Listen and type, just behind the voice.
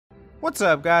What's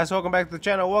up, guys? Welcome back to the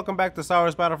channel. Welcome back to Star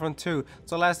Wars Battlefront 2.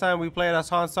 So last time we played as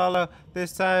Han Solo.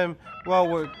 This time, well,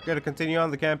 we're going to continue on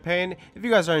the campaign. If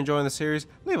you guys are enjoying the series,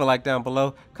 leave a like down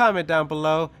below, comment down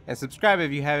below, and subscribe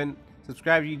if you haven't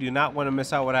subscribed. You do not want to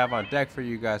miss out what I have on deck for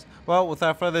you guys. Well,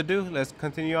 without further ado, let's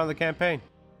continue on the campaign.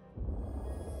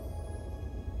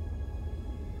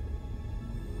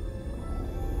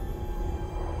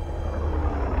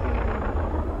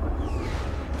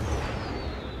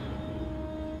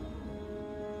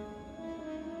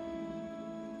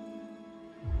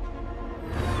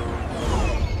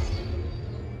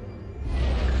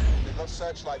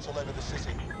 Searchlights all over the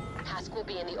city. Hask will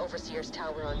be in the Overseer's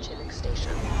Tower on Chinook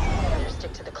Station. Better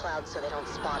stick to the clouds so they don't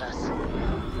spot us.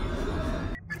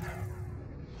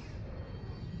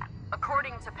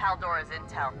 According to Paldora's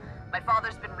intel, my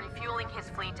father's been refueling his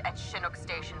fleet at Chinook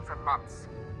Station for months.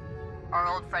 Our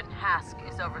old friend Hask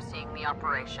is overseeing the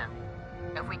operation.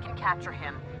 If we can capture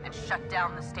him and shut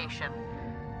down the station,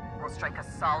 we'll strike a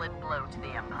solid blow to the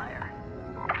Empire.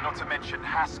 Not to mention,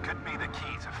 Hask could be the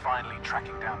key to finally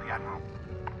tracking down the Admiral.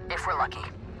 If we're lucky.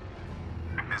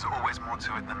 There's always more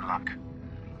to it than luck.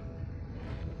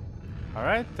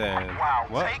 Alright then. Wow,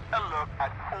 What? take a look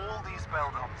at all these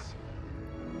Beldons.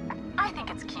 I think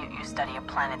it's cute you study a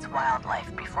planet's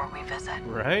wildlife before we visit.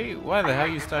 Right? Why the hell are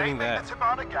you studying that? If they make the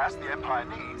Tabana gas the Empire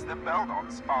needs, the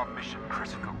Beldons are mission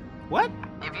critical. What?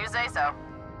 If you say so.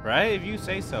 Right? If you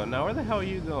say so. Now where the hell are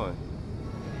you going?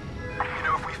 You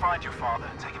know, if we find your father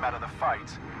and take him out of the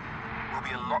fight, we'll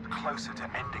be a lot closer to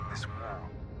ending this war.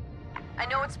 I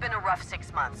know it's been a rough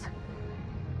 6 months,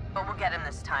 but we'll get him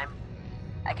this time.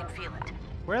 I can feel it.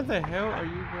 Where the hell are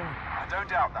you going? I don't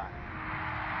doubt that.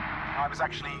 I was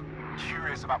actually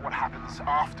curious about what happens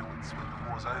afterwards when the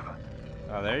war's over.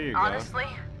 Oh, there you go. Honestly,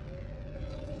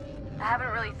 I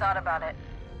haven't really thought about it.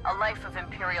 A life of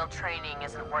Imperial training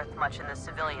isn't worth much in the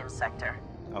civilian sector.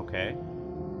 Okay.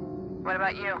 What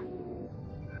about you?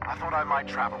 I thought I might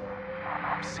travel.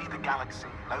 See the galaxy,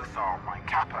 Lothal, my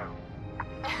capo.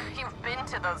 You've been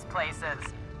to those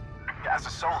places. As a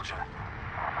soldier,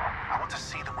 I want to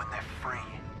see them when they're free.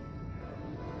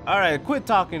 Alright, quit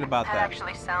talking about That that.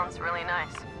 actually sounds really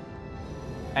nice.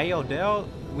 Hey, yo, Dale,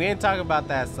 we ain't talking about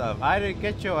that stuff. I didn't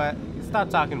get your ass. Stop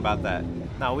talking about that.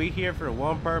 Now, we here for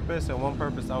one purpose and one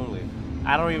purpose only.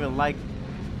 I don't even like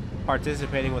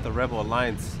participating with the Rebel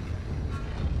Alliance.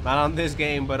 Not on this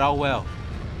game, but oh well.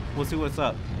 We'll see what's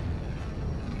up.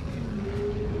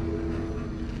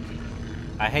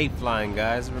 I hate flying,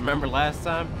 guys. Remember last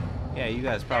time? Yeah, you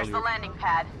guys probably... There's the landing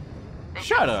pad. They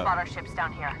Shut should up. spot our ships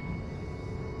down here.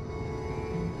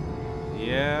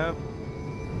 Yeah.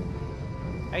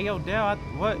 Hey, yo, Dale,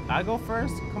 what? I go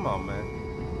first? Come on, man.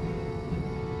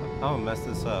 I'm gonna mess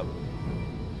this up.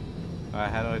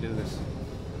 Alright, how do I do this?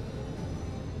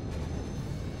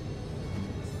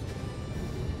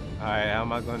 Alright, how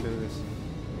am I gonna do this?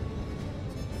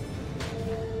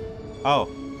 Oh,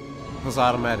 it was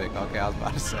automatic. Okay, I was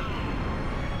about to say.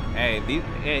 Hey,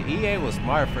 EA was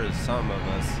smart for some of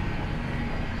us.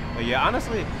 But yeah,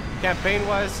 honestly,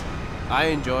 campaign-wise, I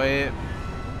enjoy it.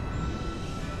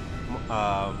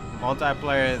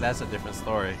 Multiplayer, that's a different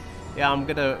story. Yeah, I'm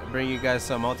gonna bring you guys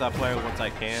some multiplayer once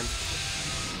I can.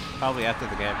 Probably after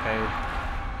the campaign.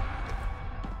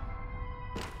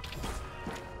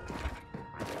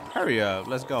 Hurry up,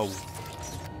 let's go.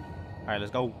 Alright,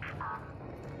 let's go.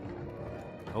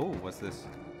 Oh, what's this?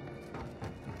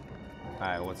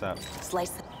 Alright, what's up?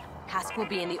 Slice the... Hask will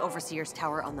be in the Overseer's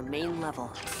Tower on the main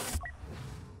level.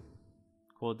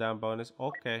 Cooldown bonus,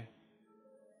 okay.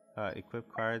 Equip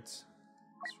cards.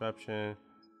 Disruption.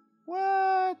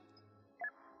 What?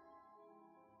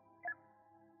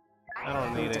 I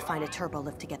don't need To it. find a turbo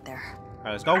lift to get there.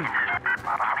 Alright, let's go.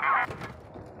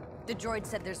 The droid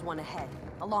said there's one ahead,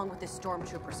 along with this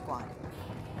stormtrooper squad.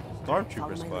 Follow Stormtrooper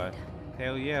my squad. lead.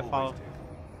 Hell yeah, follow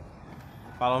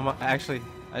my, actually,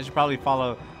 I should probably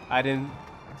follow Aiden's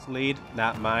lead,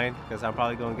 not mine, because I'm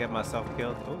probably gonna get myself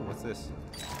killed. Oh, what's this?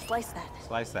 Slice that.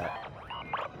 Slice that.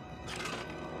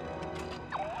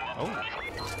 Oh.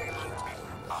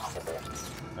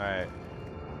 Alright.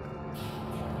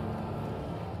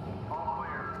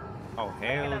 Oh,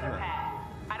 hell no.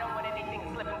 I don't want anything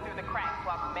slipping through the cracks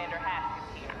while Commander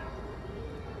Hask is here.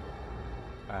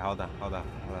 Alright, hold on.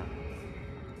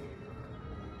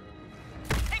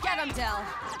 Get him, Del.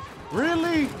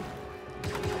 Really?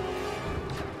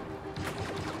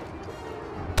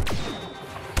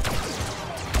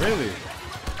 Really?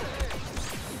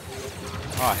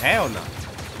 Oh, hell no.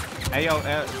 Hey yo,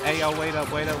 wait up.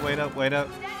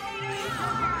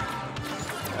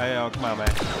 Hey yo, come on, man.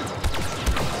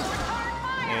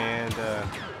 And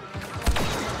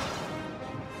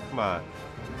Come on.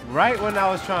 Right when I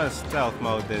was trying to stealth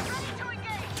mode this.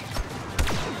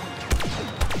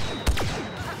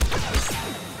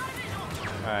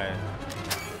 Alright.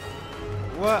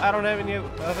 Well, I don't have any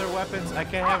other weapons. I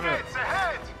can't have it.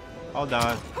 Hold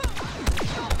on.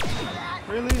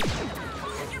 Really?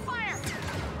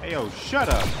 Hey, yo, shut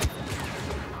up.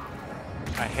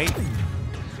 I hate it.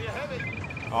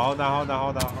 Oh, hold on.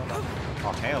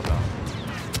 Oh, hell no.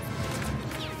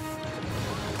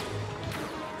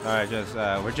 Alright,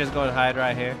 we're just going to hide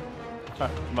right here.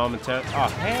 Momentarily. Oh,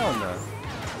 hell no.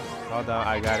 Hold on,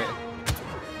 I got it.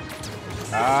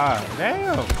 Ah,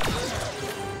 damn.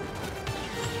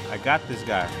 I got this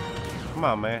guy. Come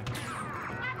on, man.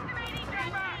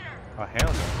 Oh,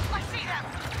 hell no.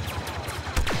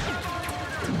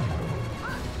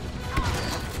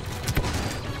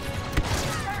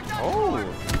 Oh.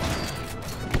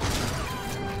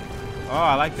 Oh,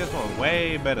 I like this one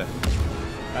way better.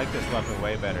 I like this weapon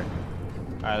way better.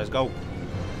 Alright, let's go.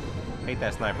 Hate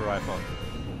that sniper rifle.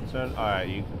 Alright,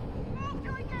 you.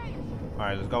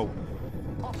 Alright, let's go.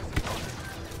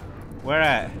 Where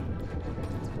at?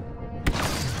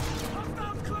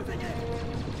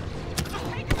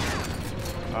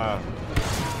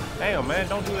 Damn, man,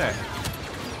 don't do that.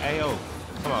 Hey, yo.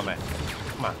 Come on, man.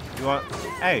 Come on. You want?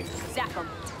 Hey. Zap him.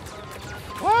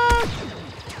 What?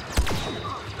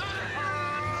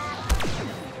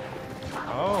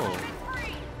 Oh.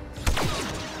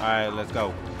 Alright, let's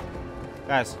go.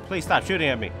 Guys, please stop shooting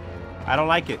at me. I don't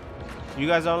like it. You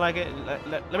guys don't like it?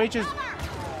 Let me just...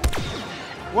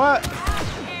 What?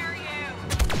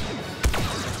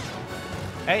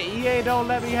 Hey, EA don't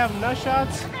let me have nut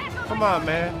shots? Come on,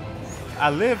 man. I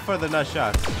live for the nut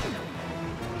shots.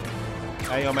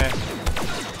 Hey, yo, man.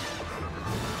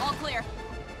 All clear.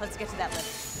 Let's get to that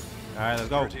lift. Alright, let's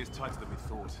go. It is tighter than we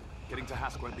thought. Getting to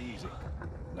Hask won't be easy.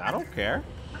 I don't care.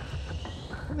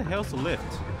 Where the hell's the lift?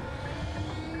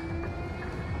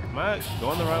 Am I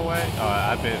going the right way? Oh,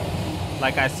 I've been...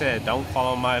 Like I said, don't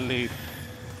follow my lead.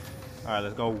 Alright,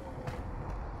 let's go.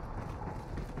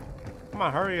 Come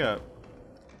on, hurry up.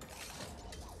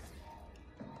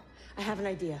 I have an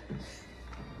idea.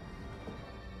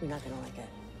 You're not gonna like it.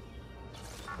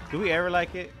 Do we ever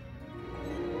like it?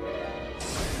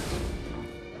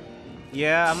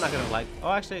 Yeah, I'm not gonna like...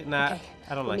 Oh, actually, nah. Okay,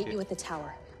 I don't we'll like meet it. you at the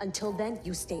tower. Until then,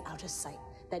 you stay out of sight.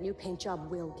 That new paint job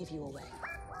will give you away.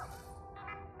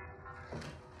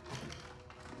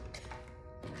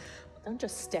 Don't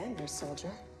just stand there,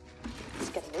 soldier. Let's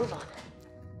get a move on.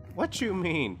 What you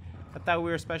mean? I thought we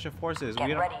were special forces. Get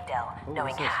we don't... ready, Del. Ooh, Knowing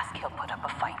what's this? Hask, he'll put up a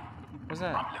fight. What's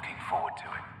that? I'm looking forward to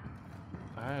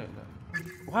it. Alright.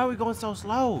 Why are we going so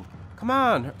slow? Come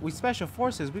on. We special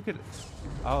forces. We could...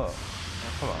 Oh.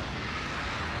 Come on.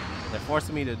 They're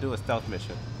forcing me to do a stealth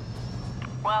mission.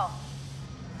 Well,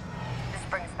 this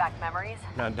brings back memories.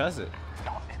 Now, does it?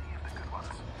 Not any of the good ones.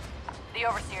 The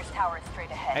Overseer's tower is straight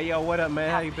ahead. Hey, yo, what up, man?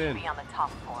 How you Hask should been? be on the top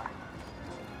floor.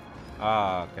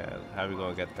 Ah, okay. How we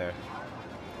gonna get there?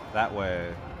 That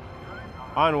way.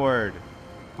 Onward.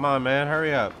 Come on, man.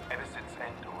 Hurry up. Ever since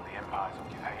Endor, the Empire's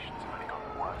occupations have only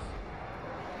gotten worse.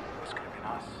 This could have been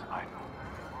us,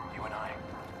 you and I.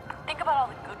 Think about all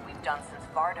the good we've done since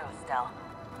Vardos, Del.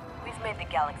 We've made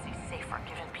the galaxy safer,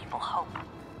 given people hope.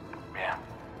 Yeah.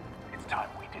 It's time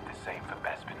we did the same for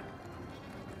Bespin.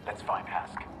 Let's find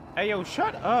Hask. Hey, yo,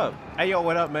 shut up. Hey, yo,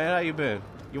 what up, man? How you been?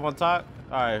 You want to talk?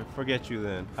 All right, forget you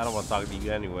then. I don't want to talk to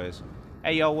you anyways.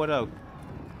 Hey, yo, what up?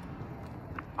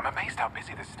 I'm amazed how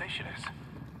busy this station is.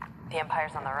 The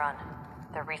Empire's on the run.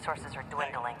 Their resources are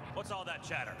dwindling. What's all that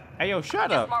chatter? Hey, yo, shut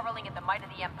Just up. marveling at the might of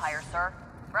the Empire, sir.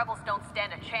 Rebels don't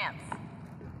stand a chance.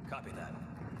 Copy that.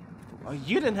 Oh,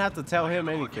 you didn't have to tell him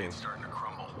anything. Starting to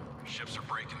crumble. Ships are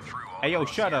breaking through all Hey, yo,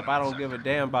 across shut the up. I don't enemy give a sector.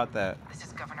 damn about that. This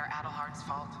is Governor Adelhard's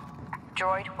fault.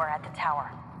 Droid, we're at the tower.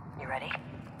 You ready?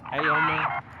 Hey, yo,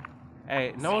 man.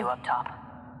 Hey, no See you one... up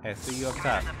top. Hey, see you up top.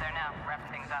 Commander's up there now,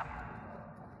 wrapping things up.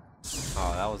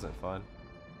 Oh, that wasn't fun.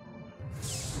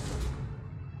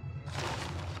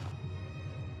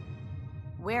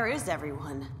 Where is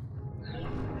everyone?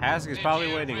 Hask is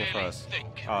probably waiting for us.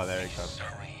 Oh, there he comes. So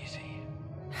easy.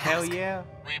 Hell yeah.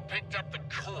 We picked up the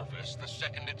Corvus the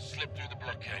second it slipped through the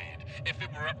blockade. If it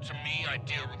were up to me, I'd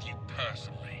deal with you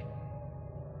personally.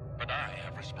 But I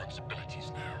have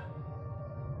responsibilities now.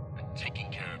 And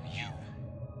taking care of you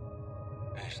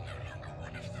is no longer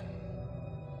one of them.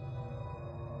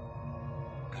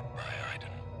 Goodbye, Iden.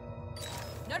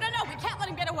 No, we can't let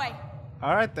him get away.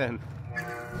 All right, then.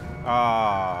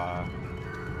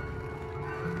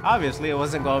 Obviously, it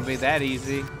wasn't going to be that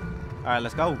easy. All right,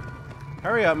 let's go.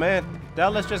 Hurry up, man.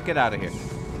 Del, let's just get out of here.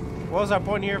 What was our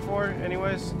point here for,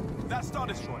 anyways? That Star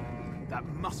Destroyer. That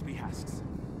That must be Hask's.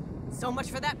 So much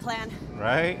for that plan.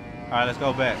 Right? Alright, let's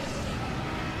go back.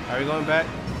 Are we going back?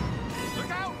 Look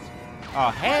out! Oh,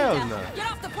 hell no.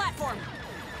 Get off the platform.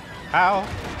 How?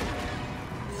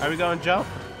 Are we going to jump?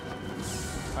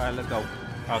 Alright, let's go.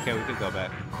 Okay, we could go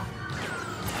back.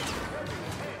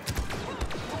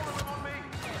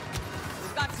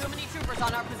 We've got too many troopers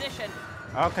on our position.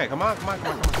 Okay, come on, come on, come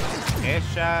on, come on.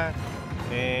 Headshot.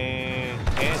 And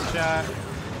headshot.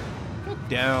 Get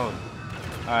down.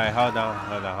 Alright, hold on,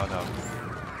 hold on, hold on.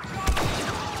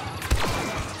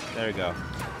 There we go.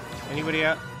 Anybody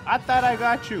else? I thought I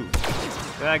got you.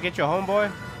 Did I get your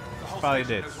homeboy? Probably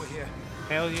did.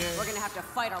 Hell yeah. We're gonna have to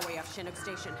fight our way up Chinook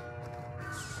Station.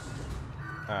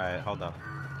 Alright, hold on.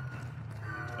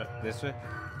 This way?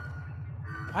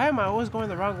 Why am I always going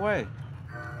the wrong way?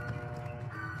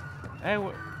 Hey,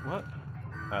 what?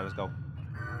 Alright, let's go.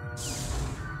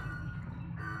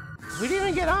 We didn't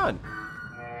even get on.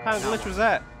 What kind of glitch was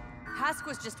that? Hask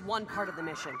was just one part of the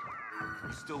mission.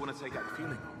 You still want to take out the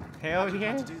fueling? Hell How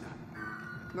yeah. to do that?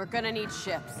 We're gonna need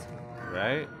ships.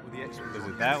 Right? With the X-wings Is on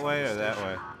it the that inside way of or the that station.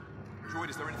 way? Droid,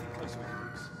 is there anything closer we can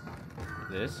use?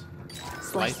 This?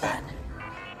 Slice that.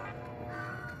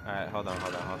 Alright, hold on.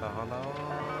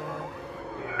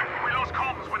 We lost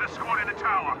comms with a squad in the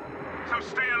tower, so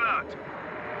stay alert.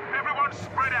 Everyone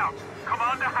spread out.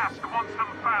 Commander Hask wants them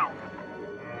found.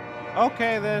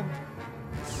 Okay then.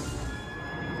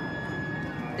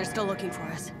 They're still looking for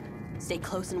us. Stay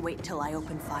close and wait until I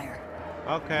open fire.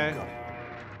 Okay.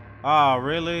 Oh,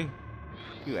 really?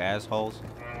 You assholes.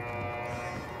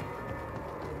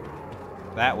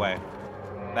 That way.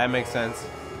 That makes sense.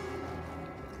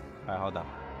 Alright, hold on.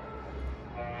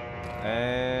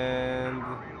 And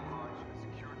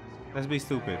let's be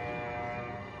stupid.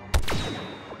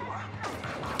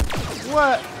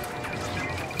 What?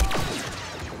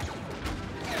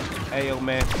 Hey, yo,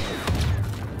 man.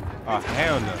 Oh,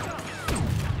 hell no.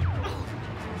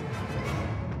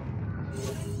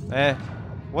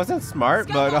 Wasn't smart,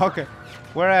 but okay.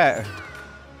 Where at?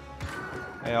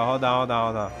 Hey, yo, hold on.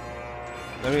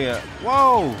 Let me,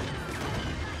 whoa!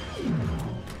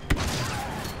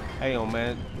 Hey, yo,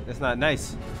 man. That's not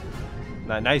nice.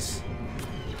 Not nice.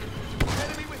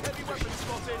 Enemy with heavy weapons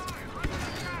spotted.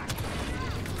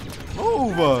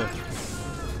 Move!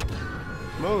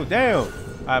 Move, damn!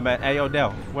 Alright, man. Hey, yo,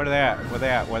 Del. Where they at? Where they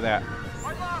at? My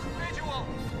last visual.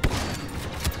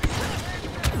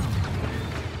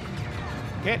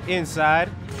 Get inside.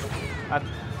 I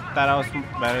thought I was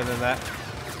better than that.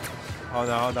 Hold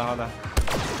on.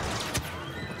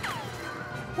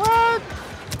 What?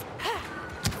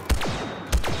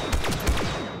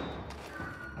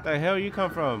 The hell you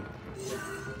come from?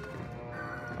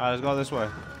 Alright, let's go this way.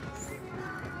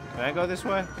 Can I go this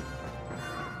way?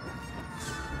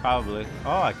 Probably.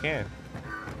 Oh, I can.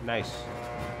 Nice.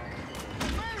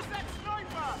 Where's that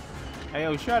sniper? Hey,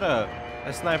 yo, shut up.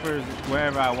 That sniper is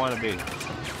wherever I want to be.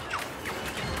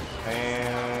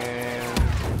 And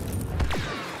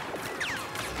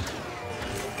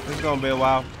this is gonna be a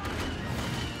while.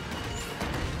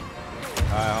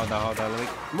 Alright, hold on. Let me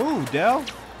move, Del.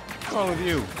 What's wrong with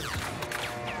you?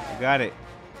 Got it.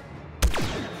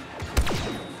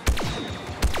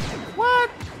 What?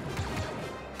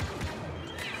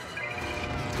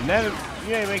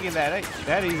 You ain't making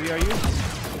that easy, are you?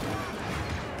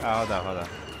 Oh, hold on.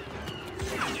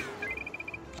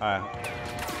 Alright.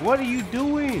 What are you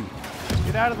doing?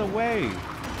 Get out of the way.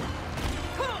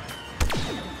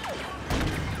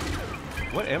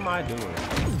 What am I doing?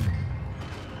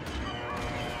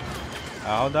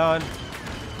 Hold on.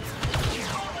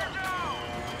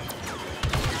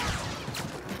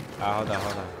 Hold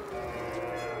on.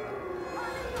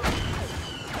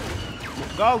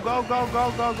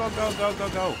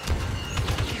 Go.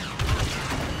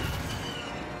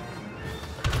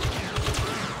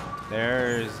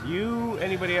 There's you.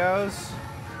 Anybody else?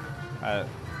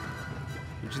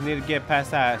 We just need to get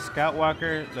past that scout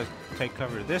walker. Let's take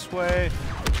cover this way.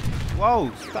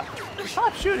 Whoa!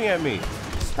 Stop shooting at me!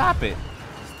 Stop it!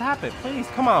 Please.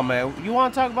 Come on, man. You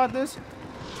want to talk about this?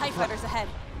 TIE fighters ahead.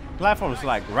 Platform's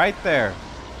like right there.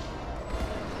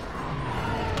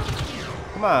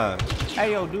 Come on.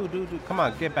 Hey, yo, dude. Come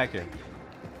on, get back here.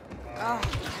 Oh,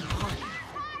 come on.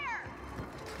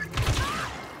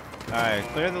 Alright,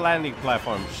 clear the landing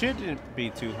platform. Shouldn't be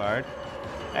too hard.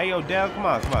 Hey, yo, Del, come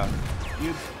on.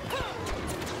 You.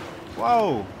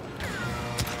 Whoa.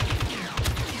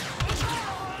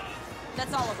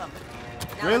 That's all of them.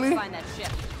 Now Really? let's find that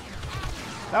ship.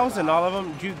 That wasn't all of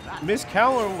them. Did you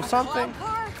miscount or something? Cloud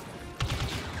car?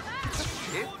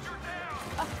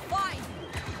 Fine.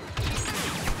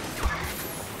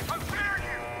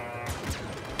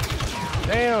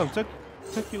 Damn, took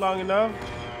you long enough.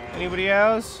 Anybody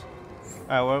else?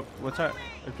 Alright, what's our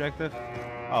objective?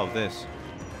 Oh, this.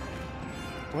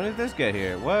 When did this get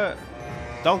here? What?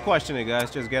 Don't question it,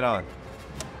 guys. Just get on.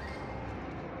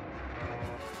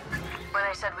 When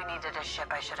I said we needed a ship,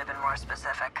 I should have been more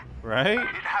specific. Right? It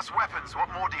has weapons.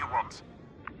 What more do you want?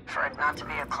 For it not to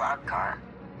be a cloud car.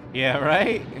 Yeah,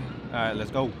 right? Alright,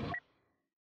 let's go.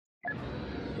 What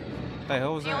the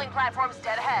hell was Fueling that? platform's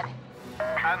dead ahead,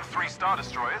 And 3 Star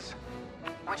Destroyers.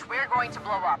 which we're going to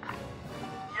blow up.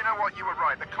 You know what? You were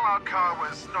right. The cloud car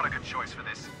was not a good choice for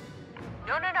this.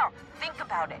 No. Think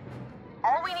about it.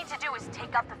 All we need to do is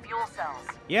take out the fuel cells.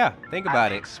 Yeah, think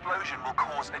about And the it. explosion will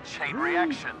cause a chain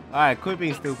reaction. Alright, quit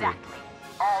being stupid. Exactly.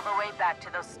 All the way back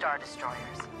to those Star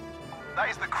Destroyers. That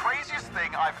is the craziest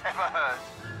thing I've ever heard.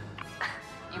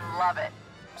 You love it.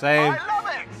 Same. I love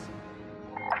it!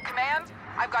 Command,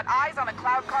 I've got eyes on a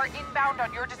cloud car inbound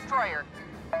on your destroyer.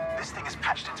 This thing is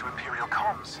patched into Imperial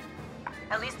comms.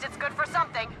 At least it's good for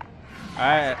something.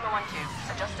 Alright. Signal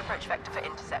 1-2, adjust approach vector for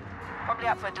intercept. Probably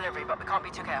out for a delivery, but we can't be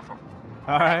too careful.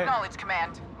 Alright. Acknowledge,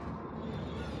 Command.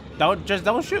 Don't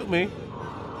shoot me.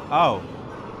 Oh.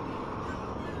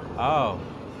 Oh.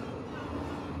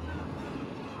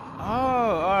 Oh,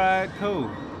 alright, cool.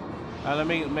 Alright, let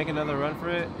me make another run for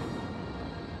it.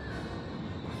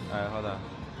 Alright, hold on.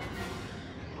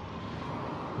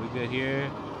 We good here?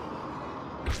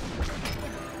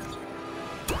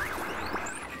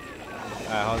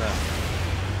 Alright, hold on.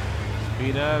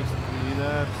 Speed up, speed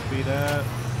up, speed up.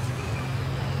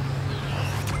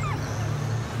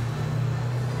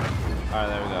 Alright,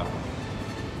 there we go.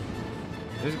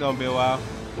 This is gonna be a while.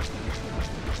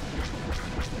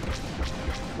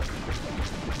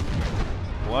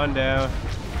 One down.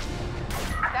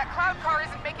 That cloud car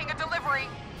isn't making a delivery.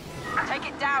 Take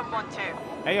it down,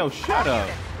 1-2. Hey, yo, shut All up.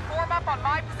 units, form up on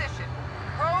my position.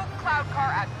 Rogue cloud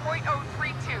car at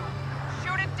 .032.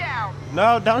 Shoot it down.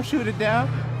 No, don't shoot it down.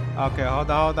 Okay, hold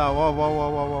on.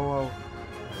 Whoa.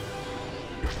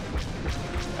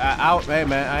 Hey,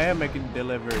 man, I am making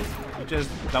deliveries. You just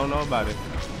don't know about it.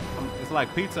 It's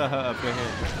like Pizza Hut up in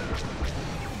here.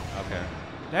 Okay.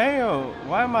 Damn,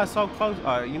 why am I so close?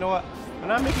 You know what? When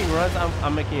I'm making runs,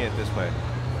 I'm making it this way.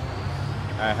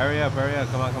 All right, hurry up.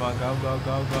 Come on,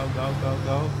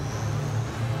 go.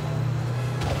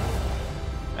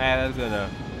 Hey, that's good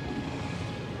enough.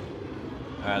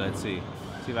 All right, let's see.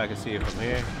 See if I can see it from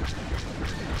here.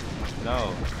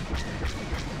 No.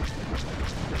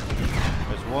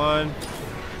 There's one.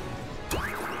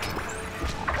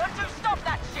 1-2, stop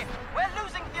that ship. We're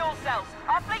losing fuel cells.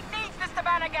 Our fleet needs this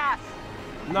Savannah gas.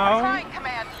 I'm No. trying,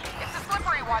 Command. It's a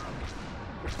slippery one.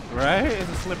 Right? It's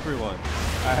a slippery one.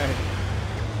 All right.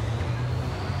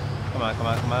 Come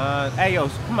on. Hey, yo,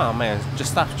 come on, man.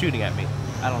 Just stop shooting at me.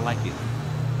 I don't like it.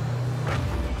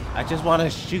 I just want to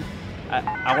shoot.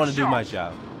 I want to do my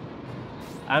job.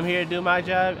 I'm here to do my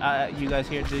job. You guys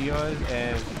here to do yours.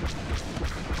 And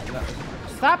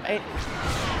stop it.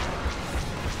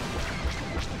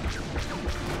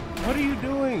 What are you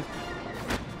doing?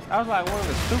 That was like one of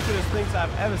the stupidest things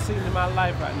I've ever seen in my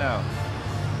life right now.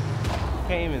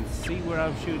 Can't even see where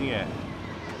I'm shooting at.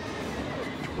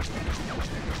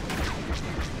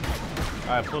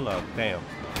 Alright, pull up. Damn.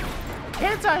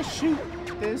 Can't I shoot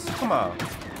this? Come on.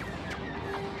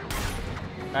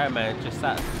 Alright, man. Just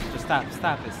stop. Just stop.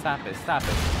 Stop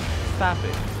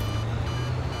it.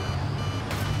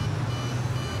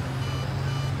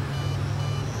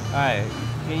 Alright.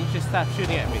 Can you just stop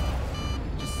shooting at me?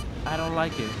 I don't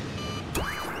like it.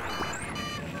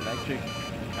 Electric.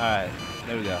 Alright.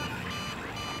 There we go.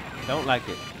 Don't like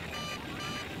it.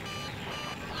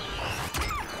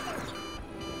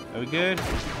 Are we good?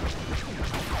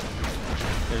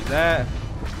 There's that.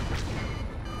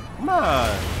 Come on.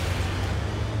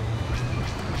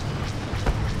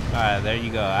 Alright, there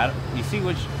you go. You see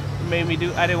what you made me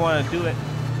do? I didn't want to do it.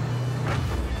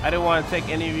 I didn't want to take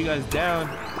any of you guys down.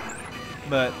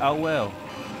 But, oh well.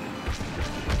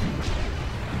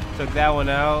 Took that one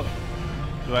out.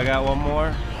 Do I got one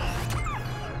more?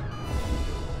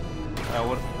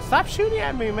 Stop shooting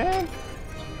at me, man.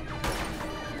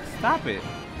 Stop it.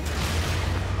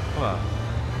 Come on.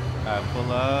 Alright,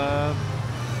 pull up.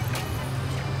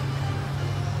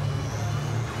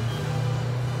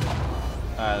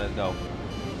 Alright, let's go.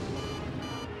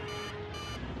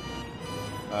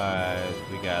 Alright,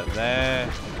 we got that.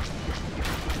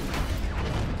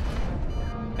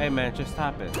 Hey man, just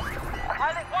stop it.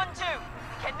 Pilot 1-2,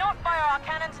 we cannot fire our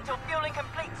cannons until fueling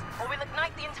completes, or we'll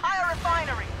ignite the entire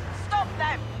refinery. Stop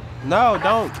them! No,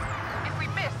 don't. If we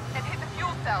miss and hit the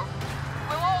fuel cells,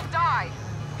 we'll all die.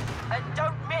 And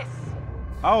don't miss.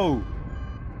 Oh.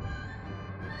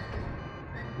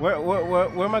 Where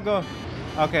am I going?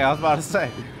 Okay, I was about to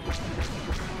say.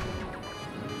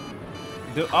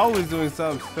 They're always doing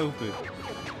something stupid.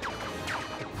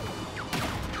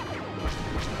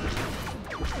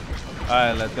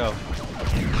 Alright, let's go.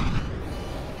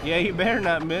 Yeah, you better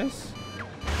not miss.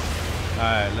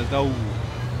 Alright, let's go.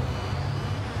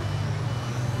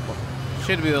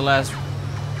 Should be the last.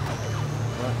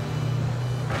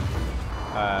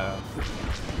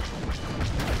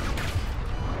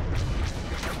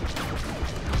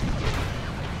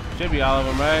 Should be all of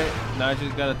them, right? Now I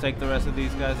just gotta take the rest of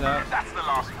these guys out. That's the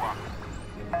last one.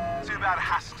 Too bad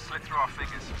Hask slipped through our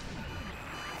fingers.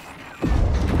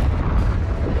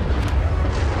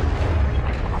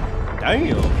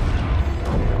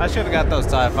 Damn. I should have got those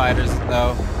TIE fighters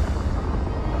though.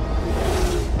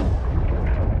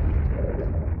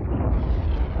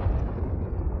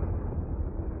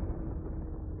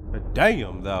 But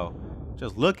damn though.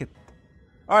 Just look at.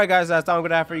 Alright guys, that's all I'm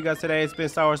gonna have for you guys today. It's been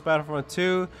Star Wars Battlefront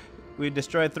 2. We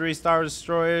destroyed 3 Star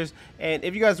Destroyers, and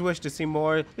if you guys wish to see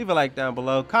more, leave a like down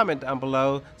below, comment down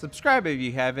below, subscribe if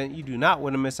you haven't. You do not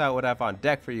want to miss out what I have on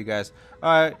deck for you guys.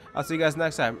 Alright, I'll see you guys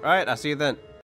next time. Alright, I'll see you then.